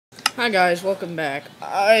Hi guys, welcome back.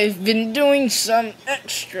 I've been doing some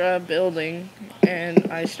extra building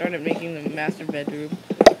and I started making the master bedroom.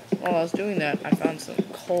 While I was doing that, I found some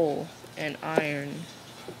coal and iron.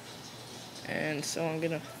 And so I'm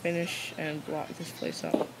gonna finish and block this place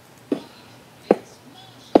up.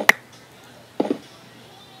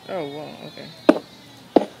 Oh, wow, okay.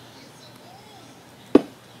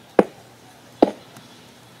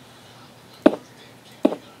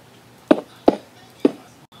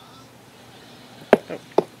 Oh.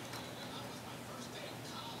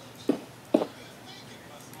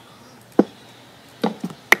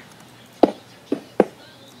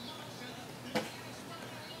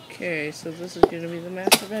 Okay, so this is gonna be the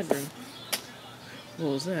master bedroom.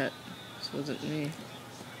 What was that? This wasn't me.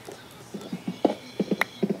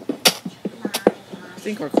 I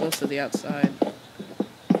think we're close to the outside.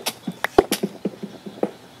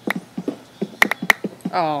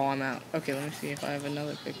 Oh, I'm out. Okay, let me see if I have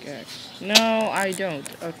another pickaxe. No, I don't.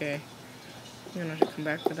 Okay. I'm gonna have to come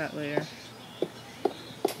back to that later.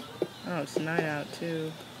 Oh, it's night out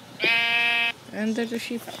too. And there's a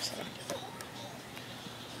sheep outside.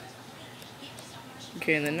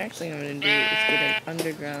 Okay, and the next thing I'm gonna do is get an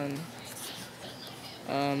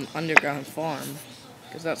underground farm.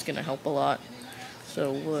 Because that's gonna help a lot.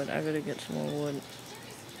 So wood, I gotta get some more wood.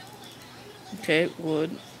 Okay,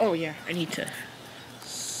 wood. Oh yeah, I need to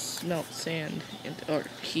melt sand or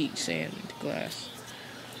heat sand into glass.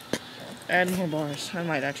 Add more bars. I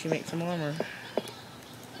might actually make some armor.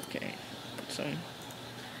 Okay, put some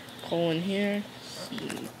coal in here.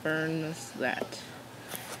 Burn that.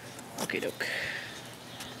 Okay, doke.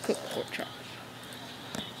 Cook pork chop.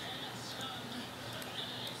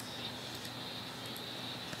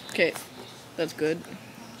 Okay, that's good.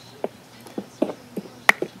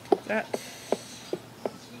 That.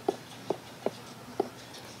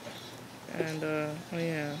 And, oh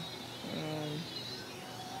yeah.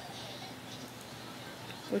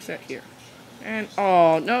 What's that here? And,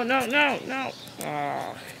 oh, no.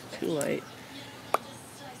 Oh, too late.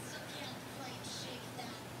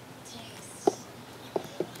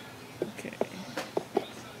 Okay.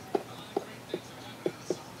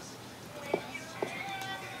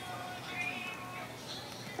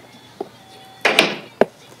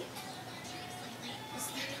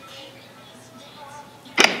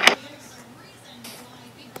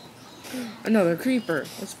 Another creeper.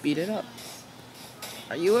 Let's beat it up.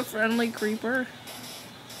 Are you a friendly creeper?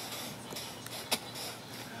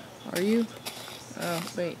 Are you? Oh,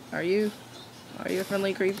 wait. Are you? Are you a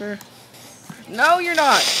friendly creeper? No, you're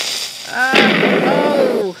not!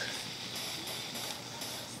 No!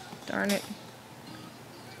 Darn it.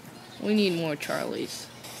 We need more Charlies.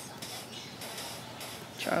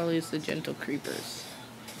 Charlies the gentle creepers.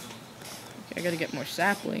 Okay, I gotta get more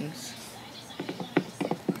saplings.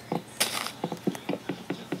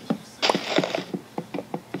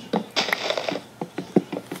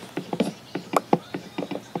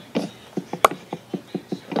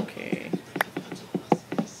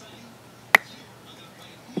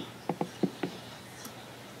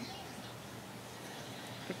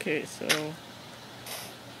 Okay, so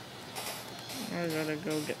I gotta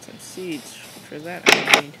go get some seeds. For that,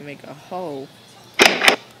 I need to make a hoe.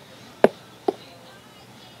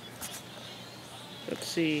 Let's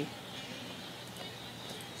see.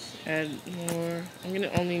 Add more. I'm gonna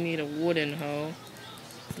only need a wooden hoe.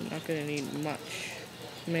 I'm not gonna need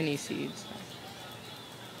many seeds.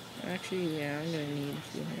 Actually, yeah, I'm gonna need a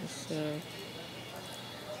few more. So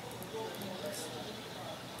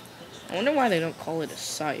I wonder why they don't call it a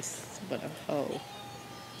scythe, but a hoe.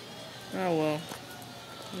 Oh well.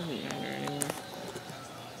 Doesn't matter anymore.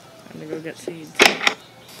 Time to go get seeds.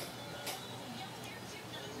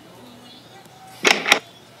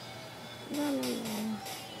 La, la, la.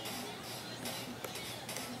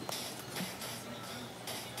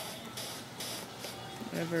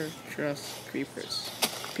 Never trust creepers.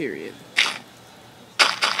 Period.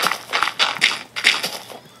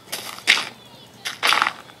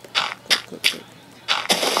 Cook.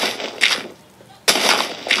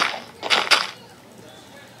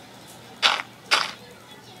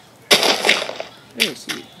 There's a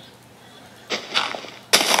seed.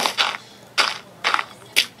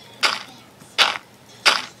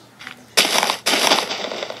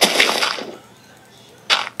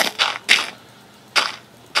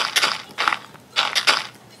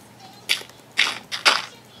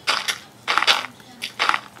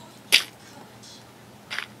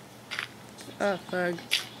 Ah, bug.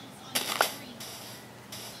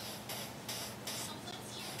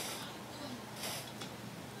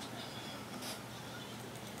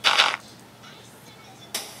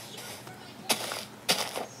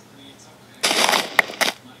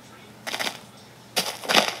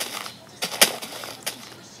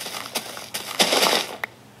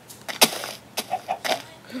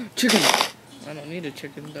 Chicken! I don't need a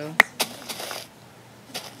chicken though.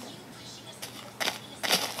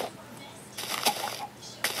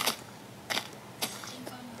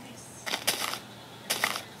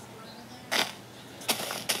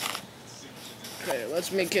 Okay,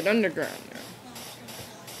 let's make it underground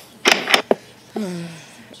now.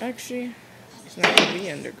 Actually, it's not gonna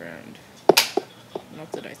be underground.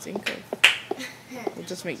 Not that I think of. We'll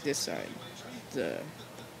just make this side the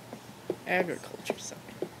agriculture side.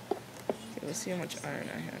 Okay, let's see how much iron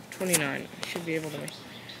I have. 29. I should be able to make.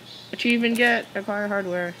 Achievement get! Acquire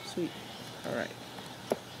hardware. Sweet. Alright.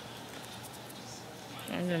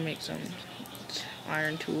 I'm gonna make some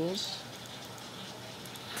iron tools.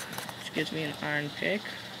 Which gives me an iron pick.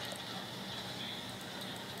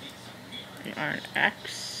 An iron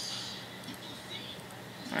axe.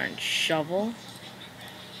 Iron shovel.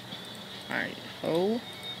 Iron hoe.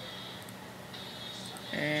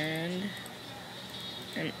 And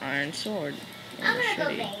an iron sword. Or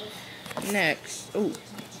machete. Next, oh,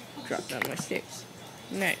 dropped down my sticks.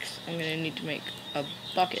 Next, I'm gonna need to make a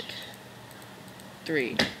bucket.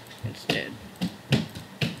 3 instead.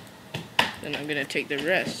 Then I'm gonna take the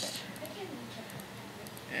rest.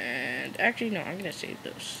 And actually, no, I'm gonna save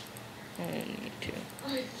those. I don't need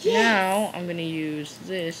to. Now, I'm gonna use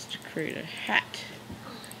this to create a hat.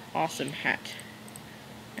 Awesome hat.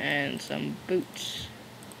 And some boots.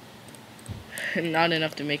 Not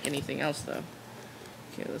enough to make anything else, though.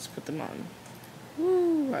 Okay, let's put them on.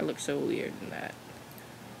 Woo, I look so weird in that.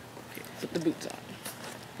 Okay, put the boots on.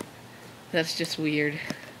 That's just weird.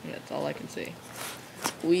 That's all I can say.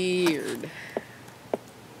 Weird.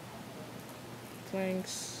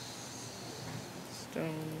 Planks.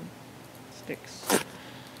 Stone. Sticks.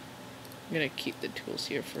 I'm gonna keep the tools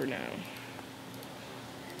here for now.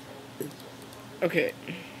 Okay.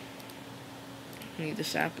 Need the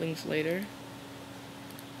saplings later.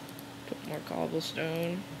 Put more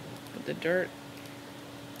cobblestone. Put the dirt.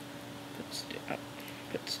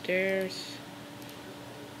 Put stairs.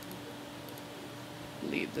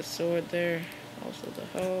 Leave the sword there. Also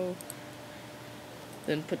the hoe.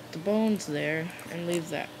 Then put the bones there and leave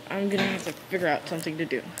that. I'm gonna have to figure out something to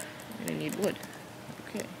do. I'm gonna need wood.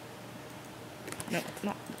 Okay. No,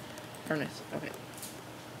 not furnace. Okay.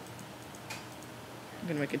 I'm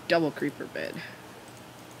gonna make a double creeper bed.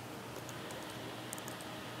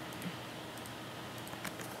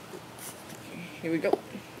 Okay, here we go.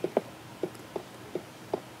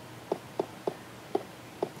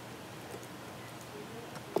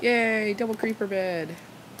 Yay, double creeper bed.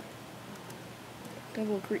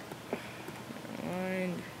 Double creep.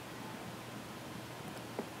 Mind.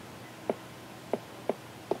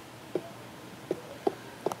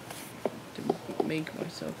 To make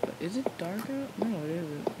myself. Is it dark out? No, it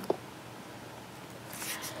isn't.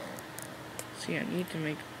 See, I need to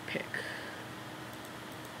make a pick.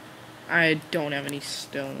 I don't have any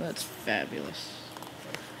stone. That's fabulous.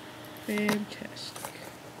 Fantastic.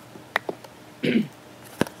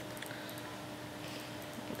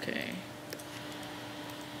 Okay.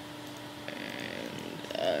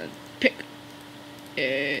 And, pick.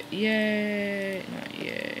 Yay. Not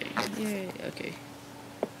yay. Yay. Okay.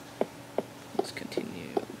 Let's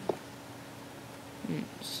continue.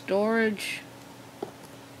 Storage.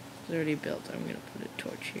 It's already built. I'm gonna put a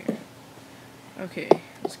torch here. Okay.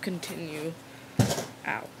 Let's continue.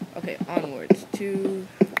 Ow. Okay, onwards to...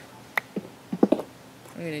 I'm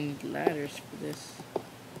gonna need ladders for this.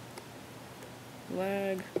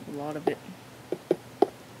 Lag, a lot of it.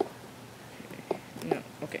 Okay. No,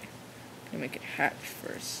 okay. I'm gonna make a hatch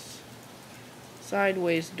first.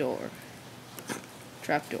 Sideways door.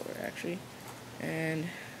 Trap door, actually. And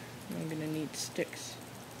I'm gonna need sticks.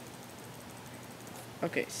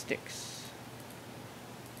 Okay, sticks.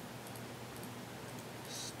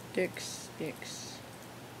 Sticks.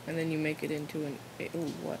 And then you make it into an...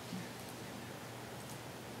 Oh, what?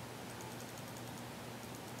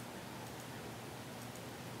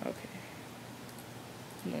 Okay.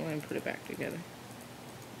 No, let me put it back together.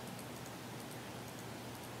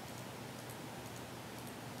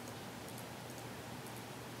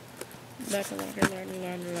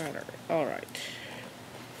 Ladder. Alright.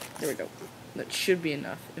 There we go. That should be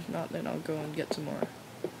enough. If not, then I'll go and get some more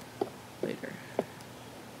later.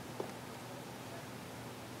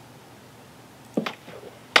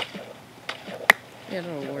 Yeah,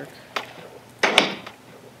 that'll work.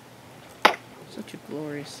 Such a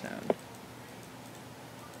glorious sound.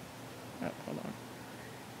 Oh, hold on.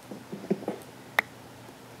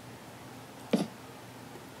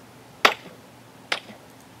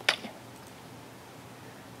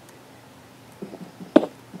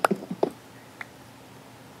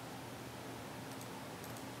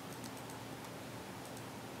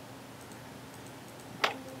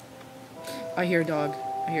 I hear dog.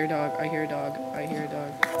 I hear dog. I hear dog. I hear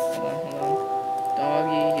dog. Hold on, hold on.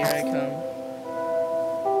 Doggy, here I come.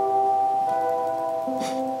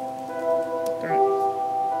 Darn it.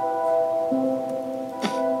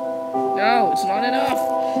 No, it's not enough.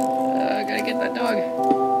 I gotta get that dog.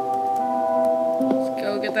 Let's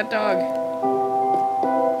go get that dog.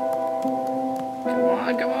 Come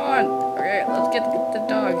on, come on. Okay, let's get the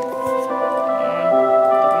dog. Come on,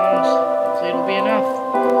 the bones. Hopefully it'll be enough.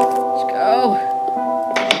 Let's go.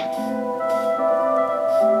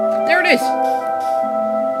 There it is.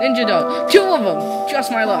 Ninja dog. 2 of them.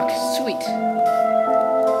 Just my luck. Sweet.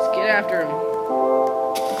 Let's get after him.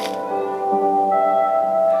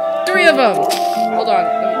 3 of them. Hold on.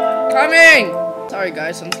 Coming. Sorry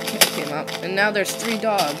guys, something came up. And now there's 3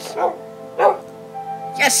 dogs.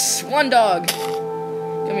 Yes, 1 dog.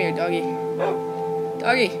 Come here, doggy.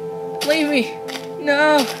 Doggy, leave me.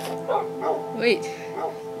 No. Wait.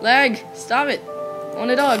 Lag. Stop it. I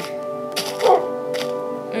want a dog.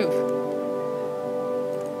 Move.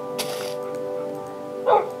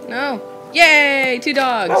 No. Yay! 2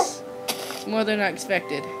 dogs. It's more than I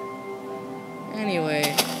expected.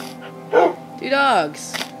 Anyway. 2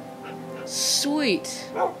 dogs. Sweet.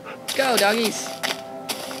 Let's go, doggies.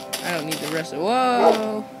 I don't need the rest of...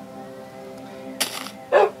 Whoa!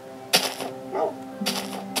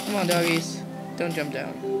 Come on, doggies. Don't jump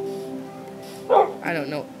down. I don't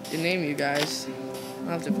know to name you guys.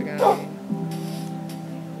 I'll have to figure out a name.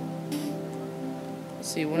 Let's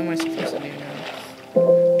see, what am I supposed to do now?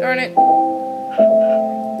 Darn it!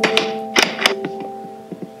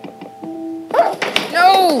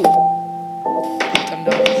 No! Dumb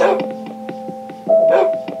dogs.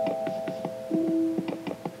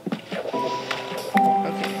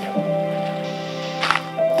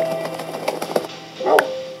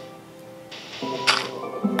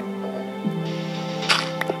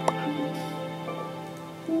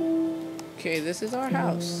 Okay, this is our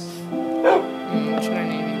house. What should I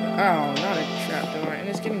name you? Oh, not a trapdoor, and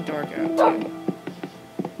it's getting dark out too.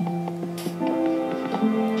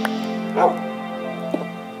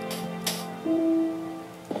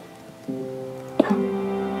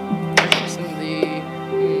 Christen the...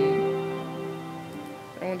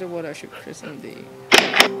 I wonder what I should christen the...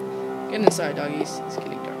 Get inside, doggies. It's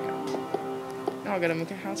getting dark out. Now I gotta make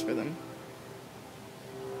a house for them.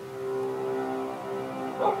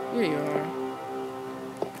 Here you are.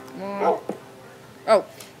 Come on. Oh,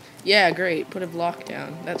 yeah, great. Put a block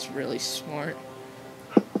down. That's really smart.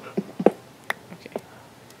 Okay.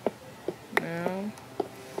 Now,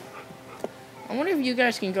 I wonder if you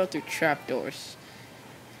guys can go through trapdoors.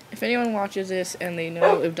 If anyone watches this and they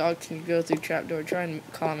know if dogs can go through trapdoor, try and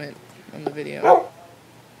comment on the video. Well,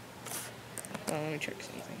 let me check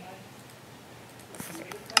something.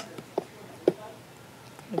 Okay.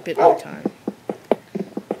 A bit more time.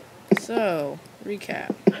 So,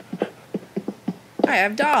 recap. I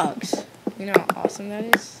have dogs. You know how awesome that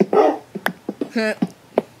is? The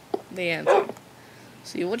answer.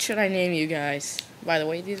 See, what should I name you guys? By the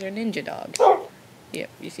way, these are ninja dogs. Yep,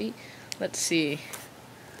 you see? Let's see.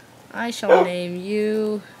 I shall name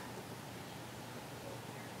you...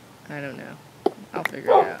 I don't know. I'll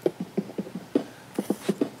figure it out.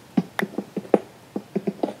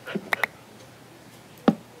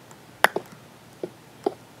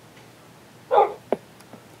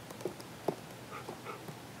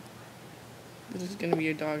 This is gonna be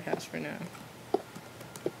your dog house for now.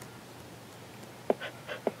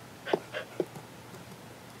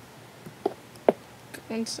 Go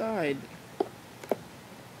inside.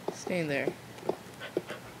 Stay in there.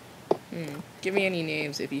 Give me any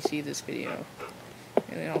names if you see this video.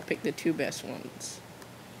 And then I'll pick the 2 best ones.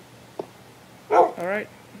 Alright,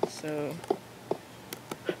 so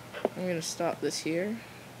I'm gonna stop this here.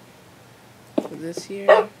 Put this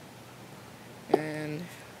here. And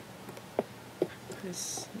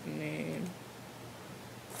this name.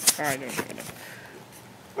 I don't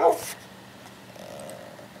know.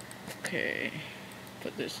 Okay.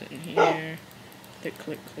 Put this in here. Click,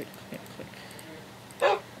 click, click, click,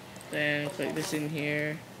 click. Then click this in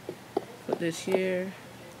here. Put this here.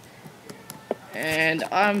 And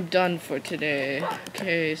I'm done for today.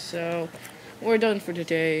 Okay, so we're done for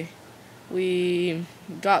today. We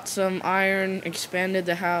got some iron, expanded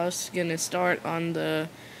the house, gonna start on the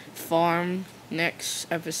farm next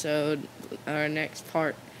episode, or next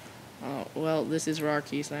part. Well, this is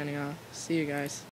rawrkey signing off. See you guys.